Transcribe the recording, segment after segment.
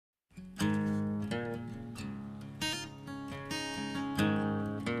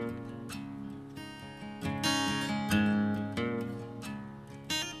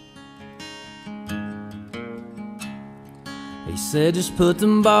He said just put the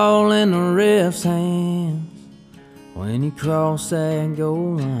ball in the ref's hands when you cross that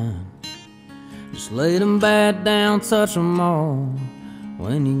goal line. Just lay them bat down, touch them all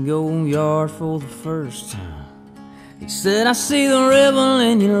when you go yard for the first time. He said, I see the rebel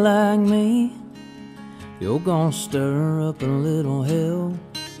in you like me. You're gonna stir up a little hell.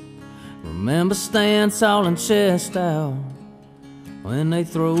 Remember staying tall and chest out when they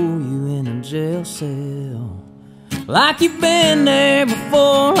throw you in a jail cell. Like you've been there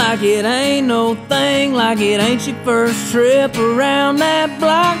before, like it ain't no thing, like it ain't your first trip around that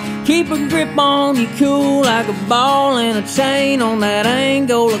block. Keep a grip on you cool like a ball and a chain on that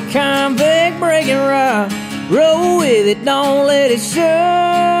Angola convict breaking rock. Roll with it, don't let it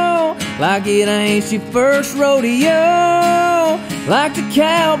show, like it ain't your first rodeo. Like the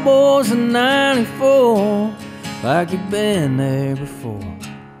Cowboys in '94, like you've been there before.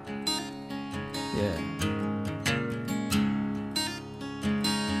 Yeah.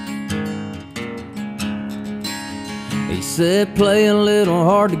 He said play a little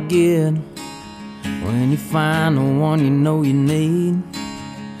hard to get when you find the one you know you need.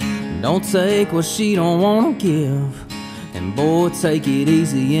 Don't take what she don't wanna give, and boy, take it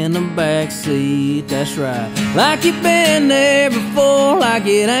easy in the backseat, that's right. Like you've been there before, like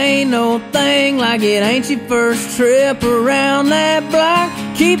it ain't no thing, like it ain't your first trip around that block.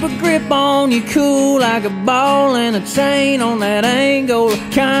 Keep a grip on you cool like a ball and a chain on that Angola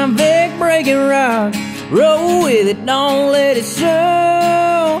convict breaking rock. Roll with it, don't let it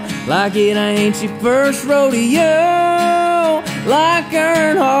show, like it ain't your first rodeo. Like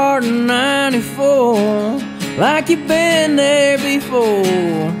Earnhardt in '94, like you've been there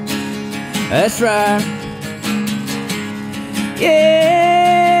before. That's right. Yeah.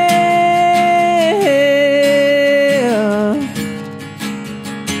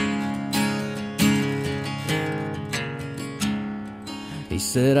 He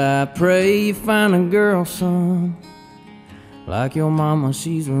said, I pray you find a girl, son, like your mama,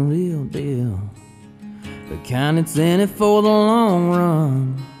 she's a real deal. The kind that's in it for the long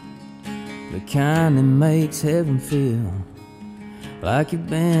run, the kind that makes heaven feel like you've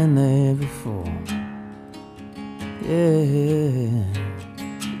been there before. Yeah.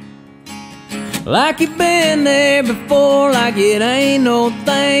 Like you've been there before, like it ain't no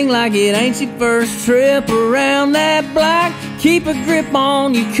thing, like it ain't your first trip around that block. Keep a grip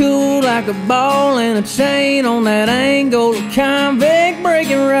on you cool like a ball and a chain on that Angola convict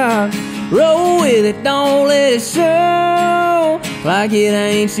breaking rock. Roll with it, don't let it show, like it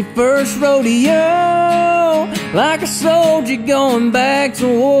ain't your first rodeo. Like a soldier going back to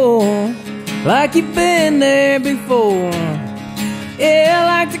war, like you've been there before. Yeah,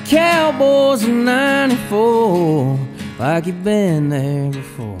 like the Cowboys in '94, like you've been there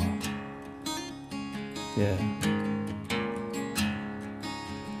before. Yeah.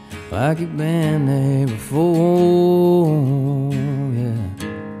 Like you've been there before.